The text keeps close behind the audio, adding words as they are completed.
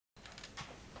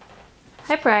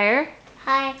Hi, Pryor.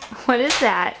 Hi. What is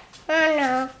that? I don't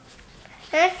know.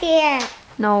 I see it.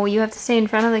 No, you have to stay in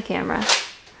front of the camera.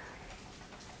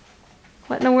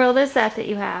 What in the world is that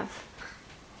you have?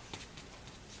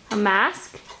 A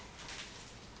mask?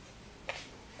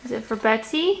 Is it for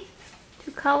Betsy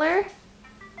to color?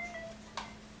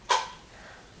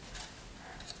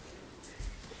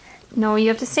 No, you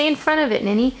have to stay in front of it,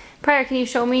 Ninny. Pryor, can you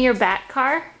show me your bat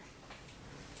car?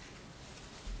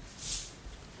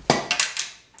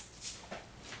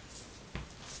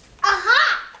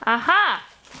 Aha! Aha!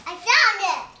 I found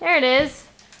it. There it is.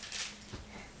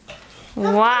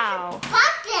 Wow.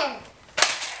 Pumpkin.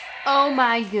 Oh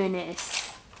my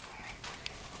goodness.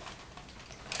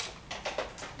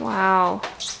 Wow.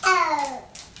 Oh.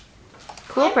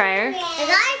 Cool, Pryor. The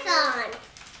lights on.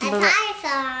 The lights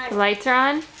on. The lights are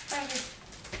on.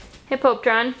 Hey,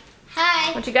 Popetron.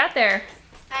 Hi. What you got there?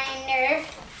 My nerve.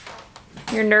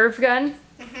 Your Nerf gun?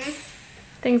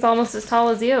 Thing's almost as tall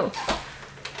as you.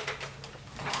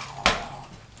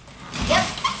 Yep.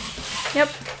 Yep.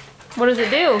 What does it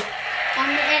do?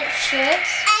 It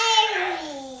shoots.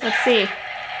 Let's see.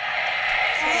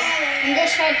 I'm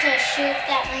just trying to shoot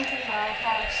that Lincoln Bar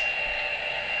house.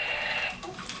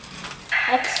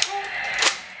 Oops.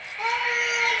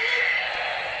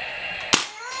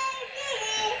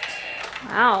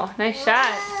 Wow, nice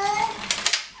shot.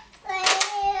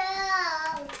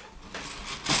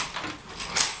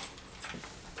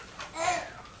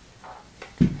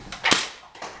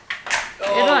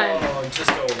 Good one. Oh,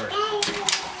 just over.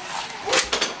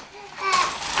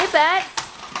 Hey, Bets.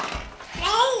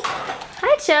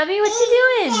 Hi, Chubby. What you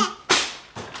doing?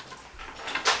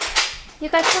 You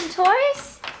got some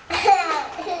toys?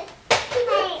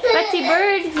 Betsy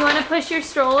Bird, you want to push your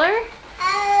stroller?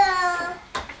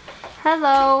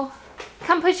 Hello.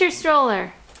 Come push your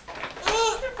stroller.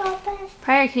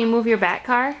 Pryor, can you move your bat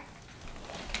car?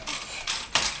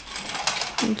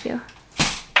 Thank you.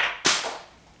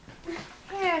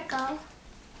 Here we go.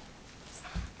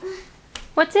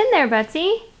 What's in there,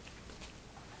 Betsy?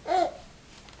 A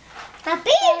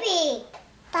baby.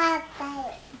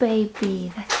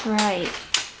 Baby, that's right.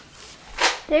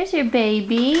 There's your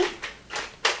baby.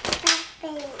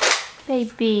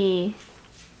 Baby.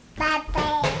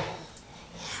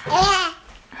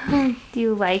 Do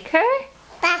you like her?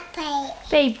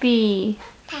 Baby.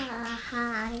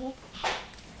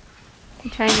 You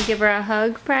trying to give her a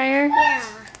hug, Pryor? Yeah.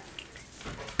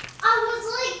 I was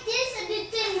like this and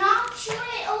it did not shoot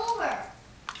it over.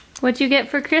 What'd you get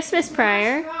for Christmas,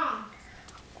 Pryor?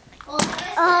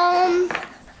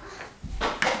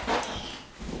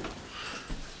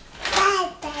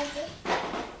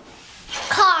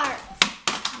 Car.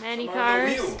 Many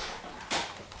cars.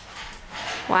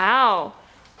 Wow.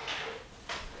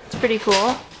 It's pretty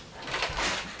cool.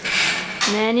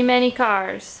 Many, many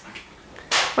cars.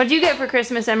 What'd you get for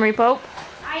Christmas, Emery Pope?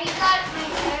 I got my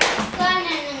Nerf gun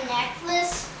and a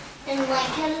necklace and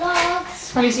Lincoln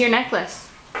logs. Let me see your necklace.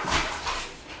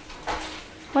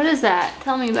 What is that?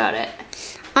 Tell me about it.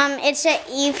 It's an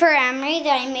E for Emery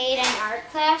that I made in art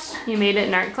class. You made it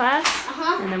in art class?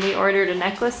 Uh-huh. And then we ordered a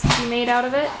necklace you made out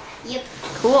of it? Yep.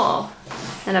 Cool.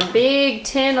 And a big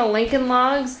tin of Lincoln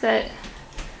logs that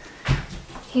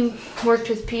he worked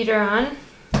with Peter on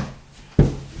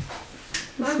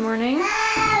this morning.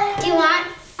 Do you want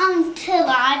to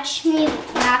watch me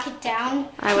knock it down?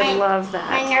 I would love that.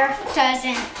 My Nerf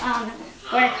doesn't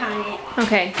work on it.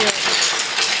 Okay, do it.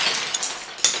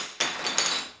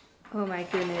 Oh my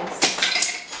goodness.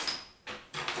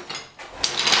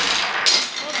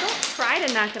 Well, don't try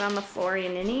to knock it on the floor, you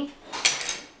ninny.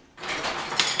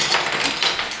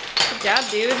 Good job,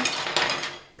 dude.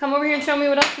 Come over here and show me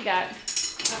what else you got.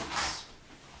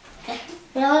 A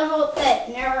little bit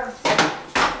Nerf.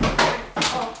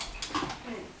 Oh.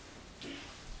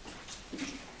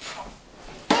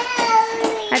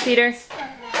 Hi, Peter.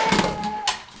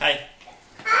 Hi.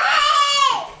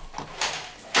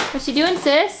 What you doing,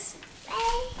 sis?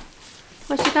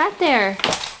 What you got there?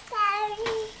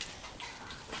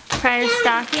 Pryor's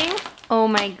stocking? Oh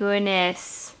my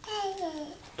goodness.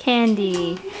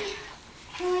 Candy.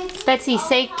 Betsy,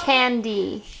 say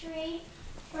candy.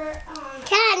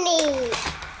 Candy.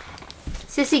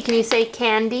 Sissy, can you say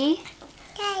candy?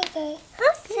 Candy.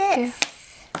 What's this?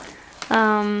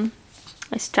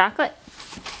 It's chocolate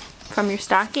from your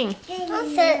stocking.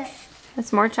 What's this?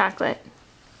 That's more chocolate.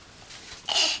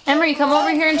 Emery, come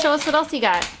over here and show us what else you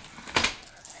got.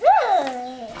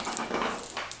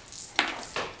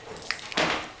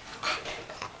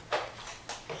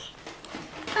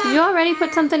 Did you already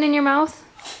put something in your mouth?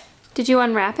 Did you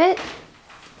unwrap it?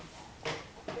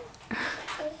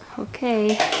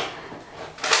 Okay.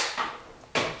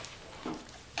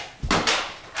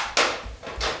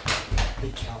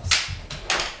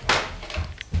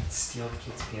 see all the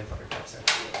kids' peanut butter cups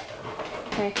actually like that.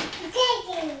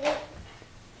 Okay.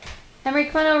 Emery,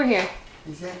 come on over here.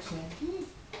 Is that candy?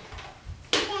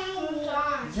 Hold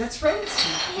on. That's right.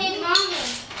 Hey, Mommy.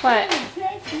 What?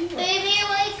 Maybe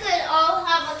we could all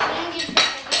have a candy for the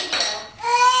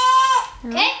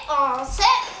video. Okay, all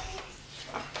set.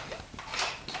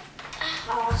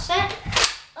 All set.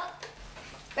 Oh.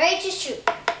 Ready to shoot.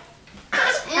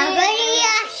 I'm ready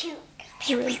to shoot.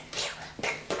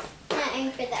 Not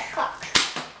aim for that clock.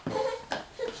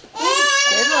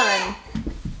 Good one.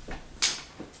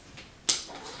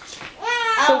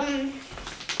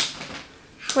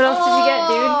 What else did you get,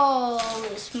 dude?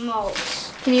 Oh,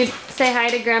 smokes. Can you say hi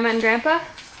to Grandma and Grandpa?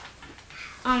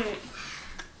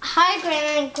 Hi,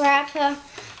 Grandma and Grandpa.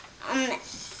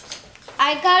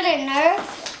 I got a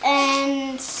Nerf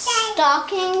and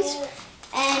stockings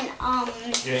and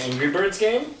You an Angry Birds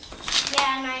game?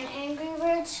 yeah, and an Angry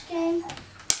Birds game.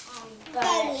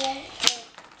 But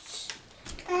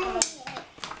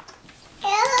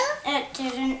it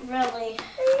didn't really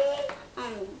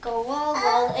go well.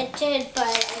 Well, it did, but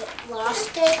I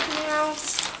lost it now.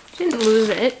 Didn't lose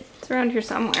it. It's around here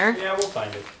somewhere. Yeah, we'll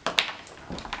find it.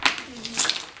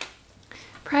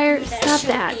 Pryor, stop should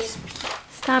that. be-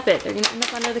 Stop it. They're going to end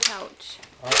up under the couch.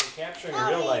 Alright, capturing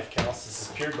real life, Kels. This is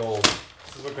pure gold.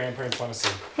 This is what grandparents want to see.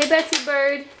 Hey, Betsy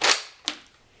Bird.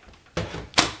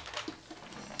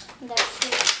 That's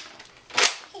it.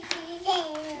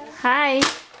 Hi.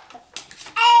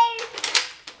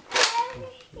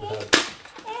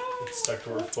 It stuck to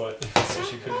her foot, so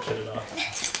she couldn't get it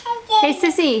off. Hey,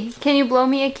 Sissy, can you blow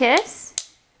me a kiss?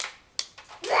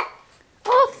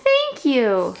 Oh, thank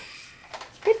you.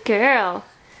 Good girl.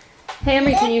 Hey,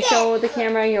 Emery, can you show the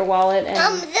camera your wallet and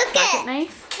look pocket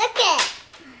knife? Look it.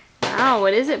 Wow,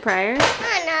 what is it, Pryor?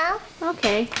 I know.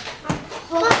 Okay.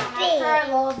 Hold on, I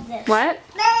love this. What?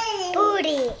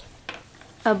 Booty.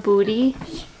 A booty?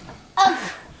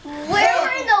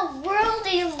 Where in the world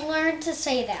do you learn to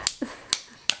say that?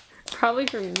 Probably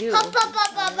from you.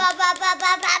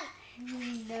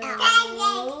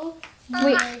 No.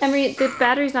 Wait, Emery, the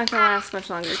battery's not going to last much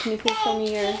longer. Can you please show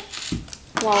me your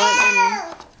wallet?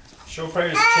 And... Show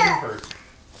Pryor's chin hurt.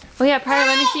 Oh, yeah, Pryor,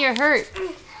 let me see your hurt.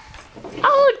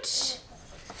 Ouch!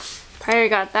 Pryor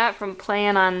got that from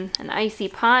playing on an icy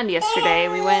pond yesterday.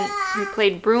 We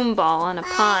played broom ball on a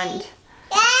pond.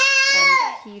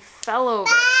 And he fell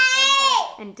over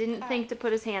and didn't think to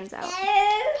put his hands out.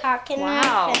 Pocket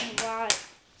Wow. knife and wallet.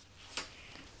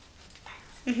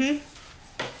 Mhm.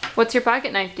 What's your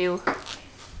pocket knife do?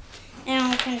 It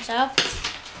opens up.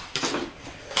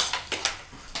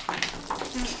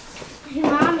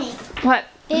 Mommy, What?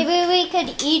 maybe we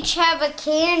could each have a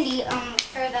candy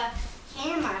for the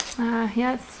camera.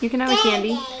 Yes, you can have a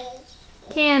candy.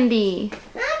 Candy.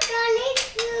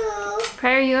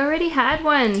 Pryor, you already had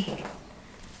one.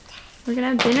 We're gonna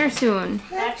have dinner soon.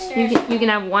 You can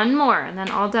have one more and then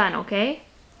all done, okay?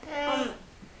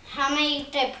 How many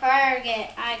did Pryor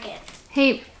get? I get.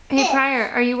 Hey, Pryor,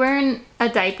 are you wearing a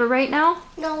diaper right now?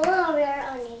 No, we're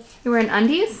undies. You're wearing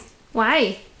undies?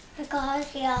 Why?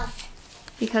 Because yes.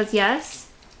 Because yes?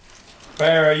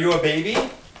 Pryor, are you a baby?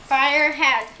 Pryor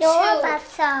had two.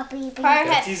 That's a baby. Pryor had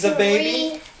Betsy's a baby?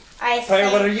 three. I think.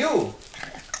 Pryor, what are you?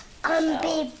 I'm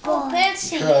big Oh, boy.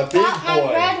 Betsy, You're a you got big my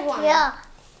boy. red one. Yeah.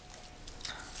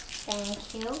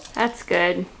 Thank you. That's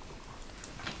good.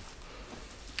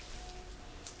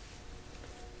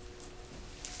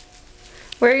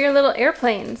 Where are your little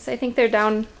airplanes? I think they're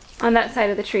down on that side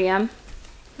of the tree, Hmm?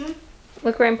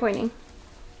 Look where I'm pointing.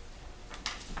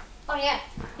 Oh yeah,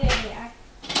 here they are.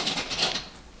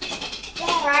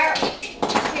 Pryor,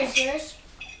 here's yours.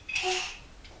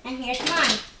 And here's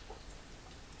mine.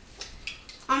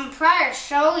 Pryor,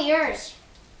 show yours.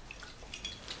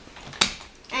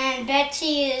 And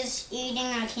Betsy is eating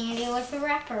a candy with a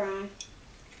wrapper on.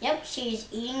 Yep, she's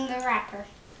eating the wrapper.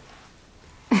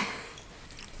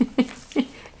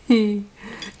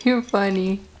 You're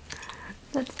funny.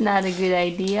 That's not a good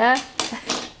idea.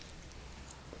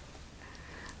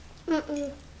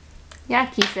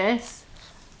 Yucky, sis.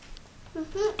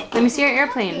 Let me see your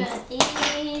airplanes. Got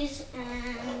these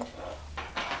and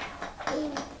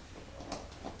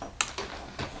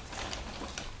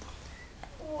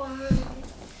one.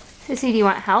 Sissy, do you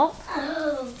want help?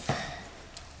 Oh.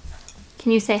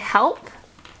 Can you say help?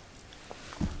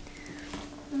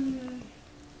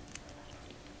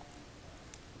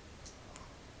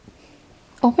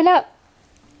 Open up.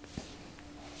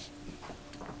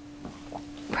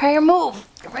 Pryor, move.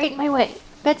 Right my way.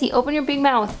 Betsy, open your big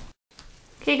mouth.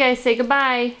 Okay, guys, say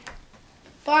goodbye.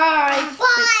 Bye.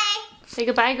 Bye. Say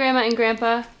goodbye, Grandma and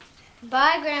Grandpa.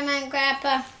 Bye, Grandma and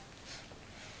Grandpa.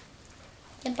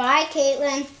 Goodbye,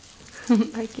 Caitlin.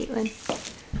 Bye, Caitlin.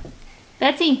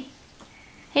 Betsy.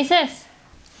 Hey, sis.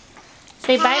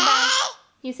 Say bye-bye.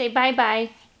 You say bye-bye.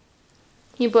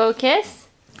 You blow a kiss?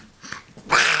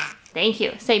 Thank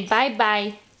you. Say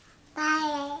bye-bye.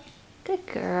 Bye. Good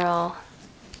girl.